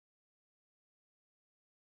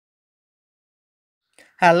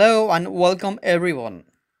Hello and welcome everyone.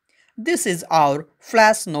 This is our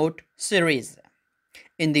Flash Note series.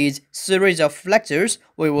 In this series of lectures,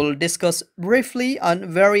 we will discuss briefly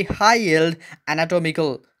on very high-yield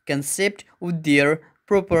anatomical concept with their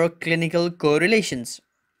proper clinical correlations.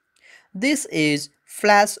 This is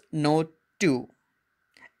Flash Note 2.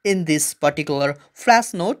 In this particular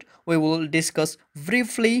Flash Note, we will discuss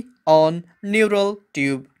briefly on neural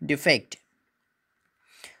tube defect.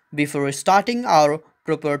 Before starting our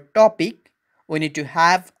proper topic, we need to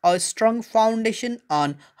have a strong foundation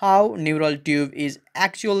on how neural tube is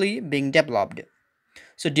actually being developed.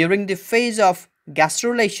 So during the phase of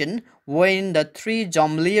gastrulation, when the three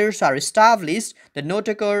germ layers are established, the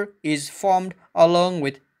notochord is formed along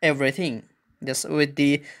with everything. Just with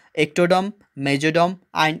the ectoderm, mesoderm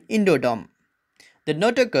and endoderm. The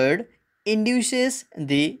notochord induces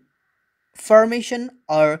the formation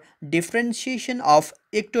or differentiation of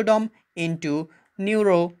ectoderm into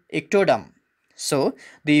neuroectoderm. So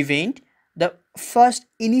the first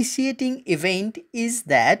initiating event is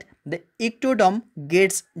that the ectoderm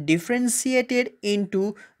gets differentiated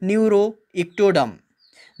into neuroectoderm.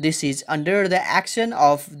 This is under the action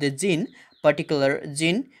of the particular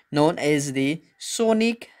gene known as the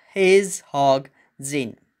sonic hedgehog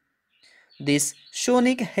gene. This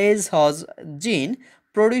sonic hedgehog gene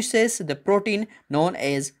produces the protein known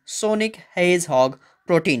as sonic hedgehog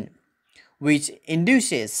protein, which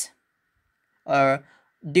induces a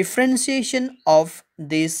differentiation of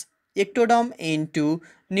this ectoderm into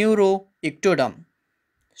neuroectoderm.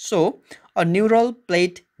 So, a neural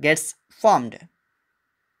plate gets formed.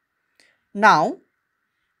 Now,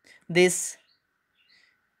 this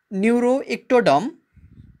neuroectoderm,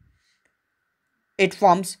 it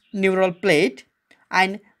forms neural plate,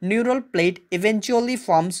 and neural plate eventually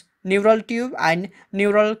forms neural tube and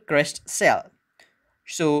neural crest cell.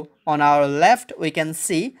 So on our left we can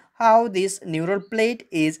see how this neural plate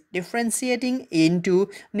is differentiating into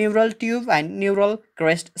neural tube and neural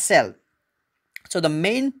crest cell. So the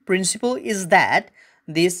main principle is that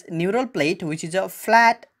this neural plate, which is a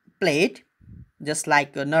flat plate just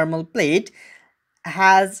like a normal plate,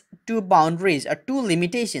 has two boundaries or two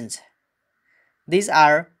limitations. These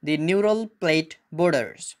are the neural plate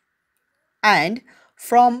borders, and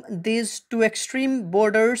from these two extreme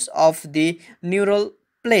borders of the neural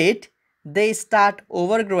plate, they start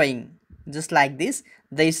overgrowing. Just like this,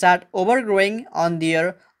 they start overgrowing on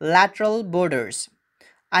their lateral borders,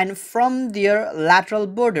 and from their lateral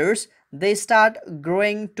borders they start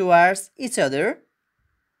growing towards each other.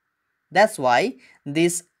 That's why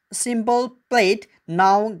this simple plate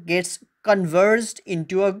now gets converged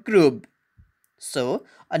into a group. So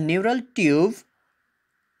a neural tube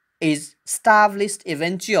is established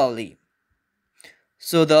eventually.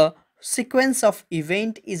 So the sequence of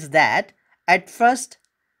event is that at first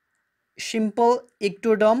simple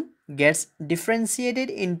ectoderm gets differentiated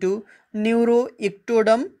into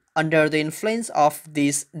neuroectoderm under the influence of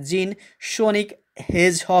this gene sonic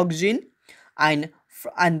hedgehog gene, and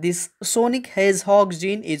this sonic hedgehog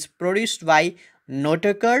gene is produced by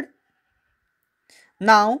notochord.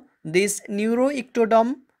 Now this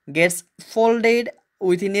neuroectoderm gets folded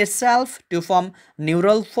within itself to form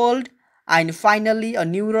neural fold, and finally a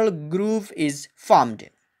neural groove is formed.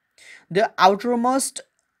 The outermost,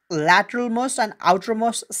 lateralmost and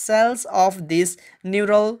outermost cells of this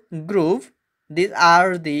neural groove, these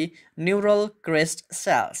are the neural crest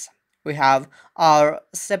cells. We have our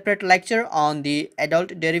separate lecture on the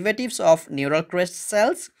adult derivatives of neural crest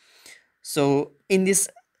cells. So in this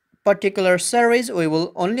particular series, we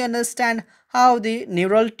will only understand how the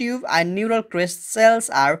neural tube and neural crest cells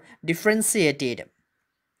are differentiated.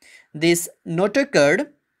 This notochord,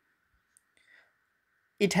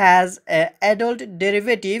 it has an adult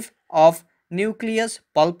derivative of nucleus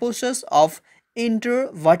pulposus of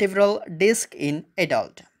intervertebral disc in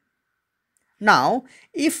adult. Now,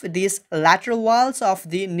 if these lateral walls of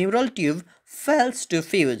the neural tube fails to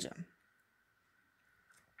fuse,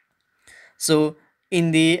 so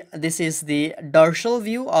this is the dorsal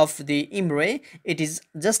view of the embryo. It is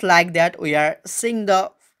just like that. We are seeing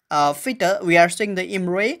the we are seeing the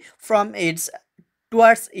embryo from its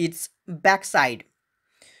towards its backside.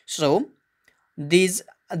 So these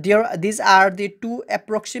are the two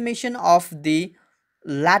approximation of the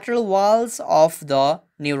lateral walls of the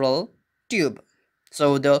neural tube.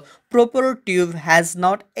 So the proper tube has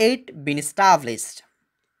not yet been established.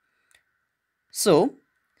 So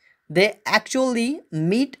they actually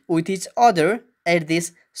meet with each other at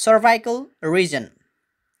this cervical region.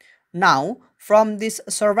 Now from this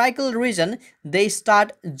cervical region they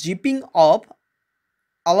start zipping up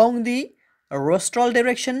along the rostral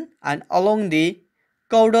direction and along the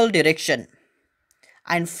caudal direction.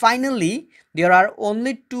 And finally, there are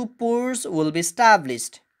only two pores will be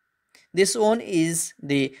established. This one is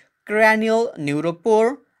the cranial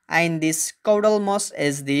neuropore and this caudalmost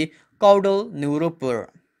is the caudal neuropore.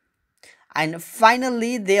 And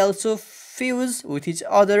finally, they also fuse with each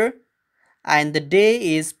other, and the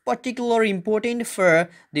day is particularly important for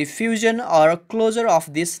the fusion or closure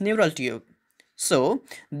of this neural tube. So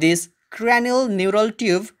this cranial neural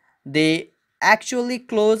tube, they actually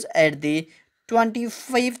close at the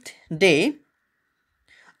 25th day,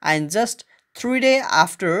 and just 3 days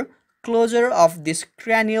after closure of this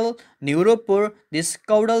cranial neuropore, this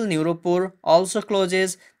caudal neuropore also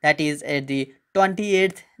closes, that is at the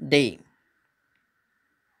 28th day.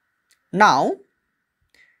 Now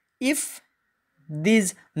if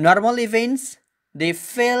these normal events they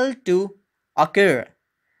fail to occur,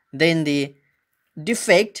 then the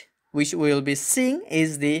defect which we will be seeing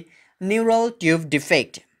is the neural tube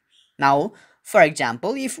defect. Now for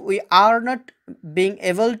example, if we are not being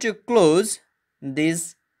able to close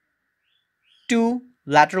these two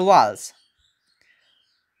lateral walls,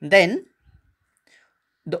 then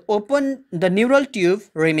the neural tube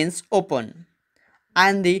remains open,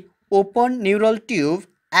 and the open neural tube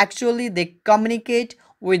actually they communicate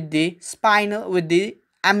with the spinal, with the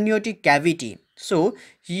amniotic cavity. So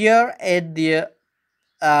here at the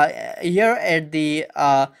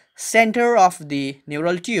center of the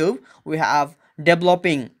neural tube we have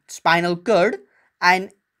developing spinal cord, and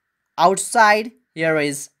outside here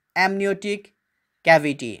is amniotic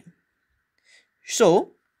cavity.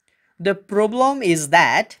 So the problem is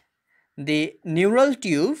that the neural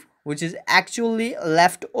tube which is actually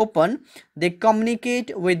left open, they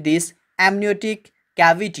communicate with this amniotic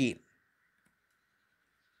cavity.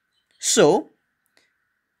 So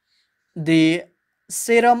the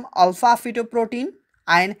serum alpha fetoprotein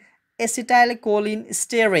and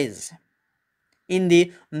acetylcholinesterase in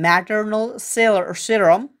the maternal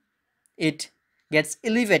serum, it gets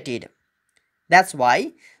elevated. That's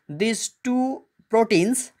why these two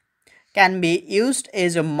proteins can be used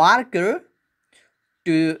as a marker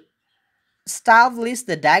to establish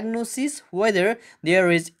the diagnosis whether there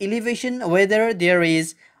is elevation, whether there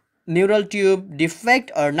is neural tube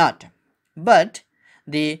defect or not. But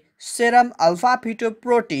the serum alpha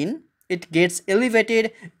fetoprotein, it gets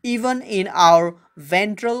elevated even in our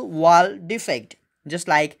ventral wall defect, just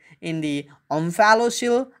like in the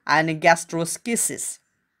omphalocele and gastroschisis.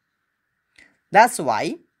 That's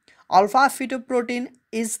why alpha fetoprotein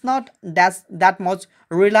is not that much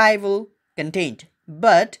reliable content,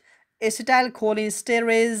 but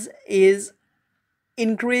acetylcholinesterase is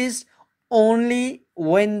increased only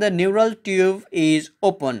when the neural tube is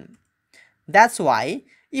open. That's why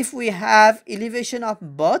if we have elevation of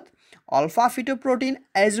both alpha fetoprotein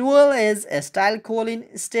as well as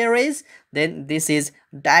acetylcholinesterase, then this is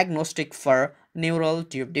diagnostic for neural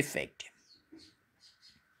tube defect.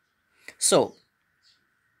 So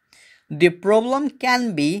the problem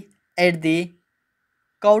can be at the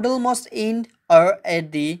caudalmost end or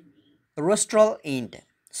at the rostral end.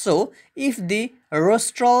 So if the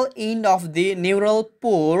rostral end of the neural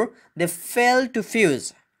pore they fail to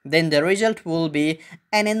fuse, then the result will be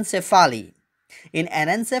anencephaly. In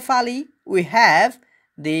anencephaly we have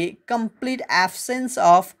the complete absence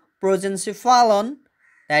of prosencephalon,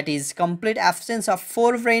 that is complete absence of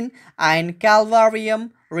forebrain, and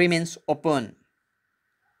calvarium remains open.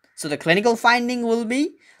 So the clinical finding will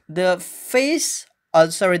be the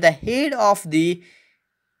the head of the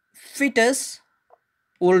fetus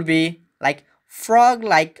will be like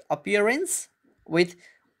frog-like appearance with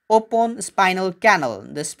open spinal canal.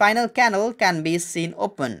 The spinal canal can be seen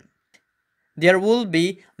open. There will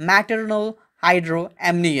be maternal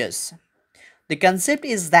hydramnios. The concept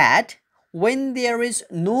is that when there is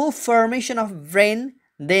no formation of brain,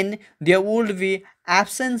 then there would be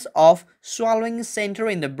absence of swallowing center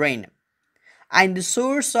in the brain, and the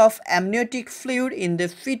source of amniotic fluid in the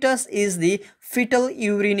fetus is the fetal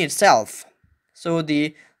urine itself. So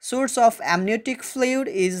the source of amniotic fluid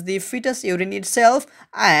is the fetus urine itself,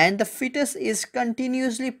 and the fetus is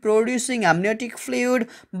continuously producing amniotic fluid,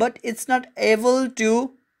 but it's not able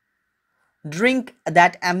to drink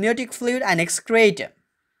that amniotic fluid and excrete.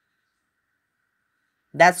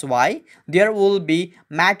 That's why there will be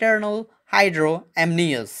maternal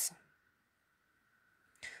hydramnios.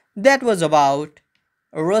 That was about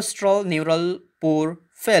rostral neural pore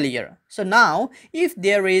failure. So now if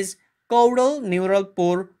there is caudal neural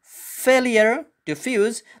pore failure to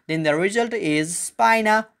fuse, then the result is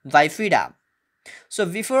spina bifida. So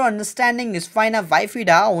before understanding spina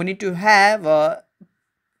bifida, we need to have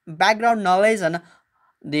background knowledge on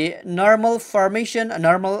the normal formation,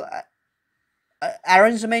 normal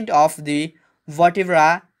arrangement of the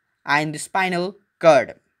vertebra and the spinal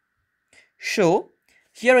cord. So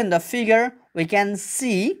here in the figure we can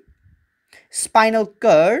see spinal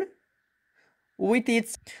cord with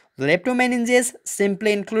its leptomeninges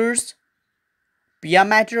simply includes pia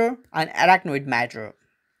mater and arachnoid mater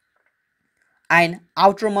and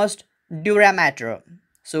outermost dura mater.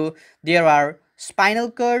 So there are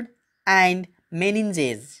spinal cord and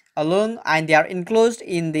meninges along, and they are enclosed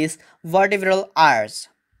in this vertebral arch.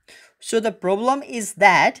 So the problem is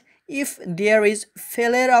that if there is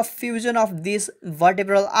failure of fusion of this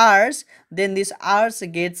vertebral arch, then this arch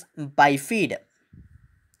gets bifid.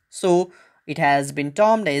 So it has been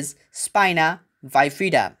termed as spina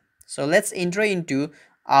bifida. So let's enter into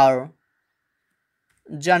our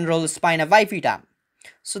general spina bifida.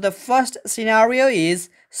 So the first scenario is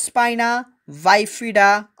spina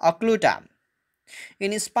bifida occluta.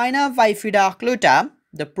 In spina bifida occluta,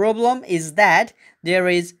 the problem is that there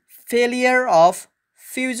is failure of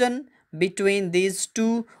fusion between these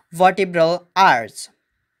two vertebral arches,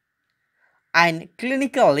 and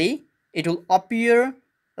clinically it will appear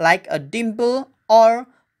like a dimple or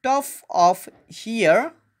tuft of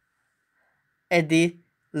hair at the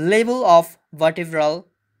level of vertebral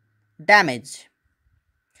damage.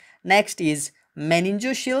 Next is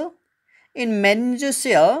meningocele. In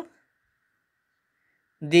meningocele,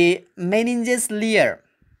 the meninges layer,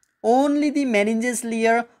 only the meninges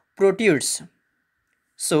layer protrudes.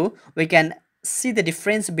 So we can see the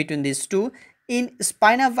difference between these two. In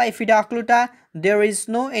spina bifida occluta, there is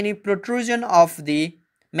no any protrusion of the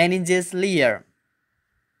meninges layer,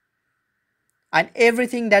 and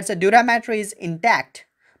everything that's a dura mater is intact.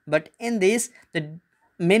 But in this, the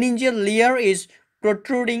meningeal layer is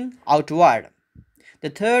protruding outward.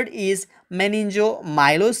 The third is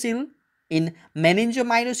meningomyelocele. In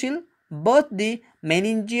meningomyelocele, both the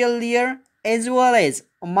meningeal layer as well as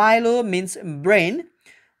myelo means brain,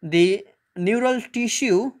 the neural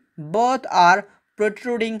tissue, both are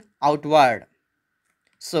protruding outward.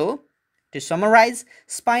 So to summarize,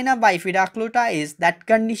 spina bifida occluta is that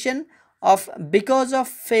condition of because of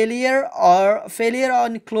failure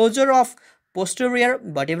on closure of posterior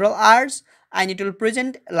vertebral arch, and it will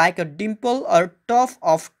present like a dimple or tuft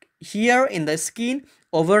of hair in the skin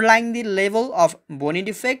overlying the level of bony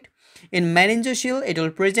defect. In meningocele, it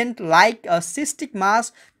will present like a cystic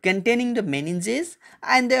mass containing the meninges,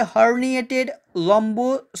 and the herniated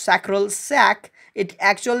lumbosacral sac, it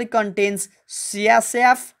actually contains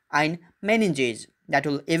CSF and meninges that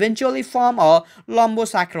will eventually form a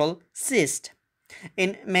lumbosacral cyst.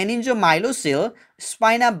 In meningomyelocele,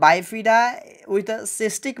 spina bifida with a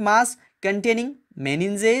cystic mass containing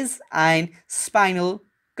meninges and spinal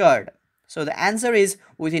cord. So the answer is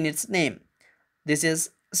within its name. This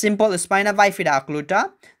is simple spina bifida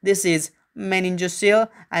occluta, this is meningocele,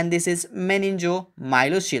 and this is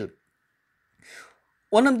meningomyelocele.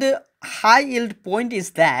 One of the high yield point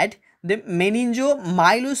is that the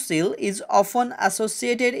meningomyelocele is often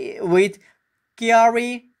associated with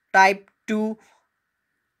Chiari type 2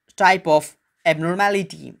 type of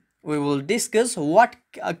abnormality. We will discuss what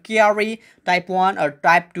Chiari type 1 or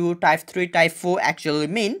type 2, type 3, type 4 actually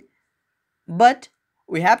mean. But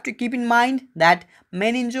we have to keep in mind that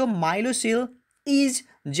meningomyelocele is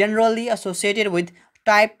generally associated with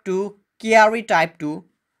type 2, Chiari type 2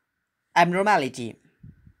 abnormality.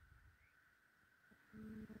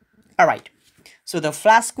 Alright, so the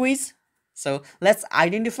flash quiz. So let's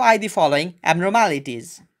identify the following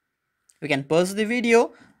abnormalities. You can pause the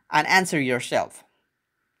video and answer yourself.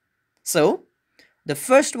 So the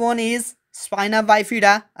first one is spina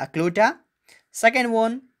bifida occluta, second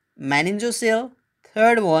one meningocele,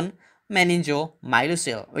 third one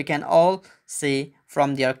meningomyelocele. We can all see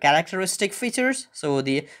from their characteristic features. So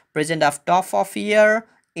the presence of tuft of hair,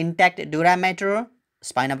 intact dura mater,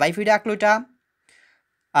 spina bifida occluta,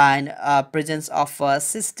 and presence of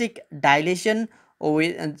cystic dilation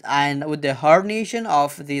with the herniation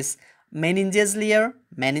of this meninges layer,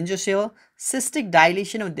 meningocele, cystic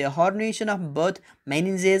dilation with the herniation of both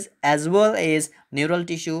meninges as well as neural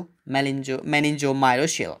tissue,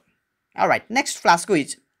 meningomyelocele. Alright, next flash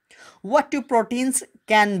quiz. What two proteins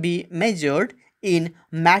can be measured in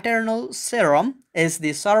maternal serum is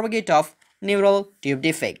the surrogate of neural tube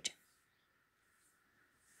defect?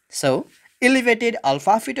 So elevated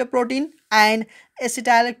alpha fetoprotein and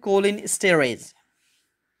acetylcholinesterase.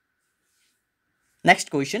 Next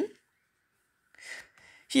question.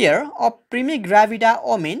 Here, a primigravida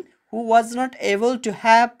woman who was not able to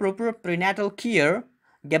have proper prenatal care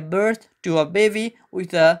gave birth to a baby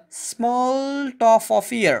with a small tuft of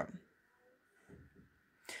hair.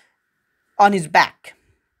 on his back.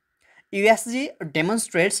 USG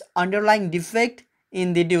demonstrates underlying defect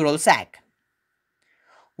in the dural sac.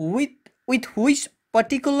 With which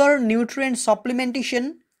particular nutrient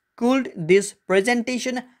supplementation could this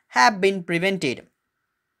presentation have been prevented?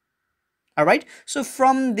 Alright, so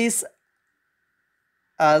from this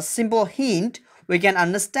simple hint, we can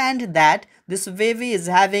understand that this baby is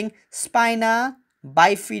having Spina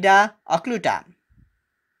Bifida occluta.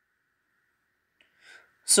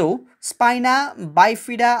 So, Spina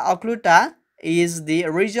Bifida occluta is the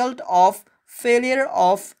result of failure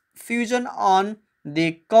of fusion on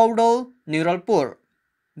the caudal neural pore.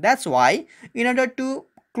 That's why, in order to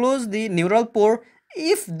close the neural pore,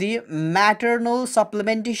 if the maternal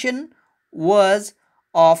supplementation was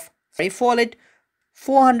of folate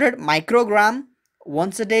 400 microgram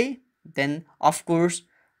once a day, then of course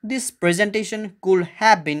this presentation could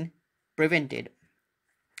have been prevented.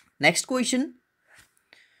 Next question.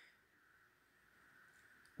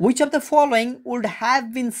 Which of the following would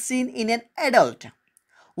have been seen in an adult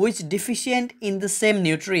which deficient in the same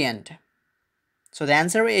nutrient? So the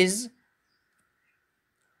answer is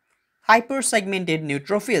hypersegmented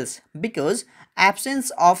neutrophils, because absence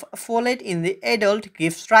of folate in the adult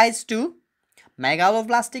gives rise to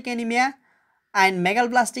megaloblastic anemia, and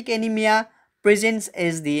megaloblastic anemia presents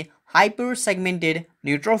as the hypersegmented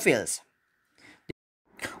neutrophils.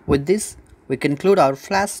 With this, we conclude our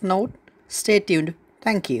flash note. Stay tuned.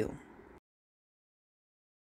 Thank you.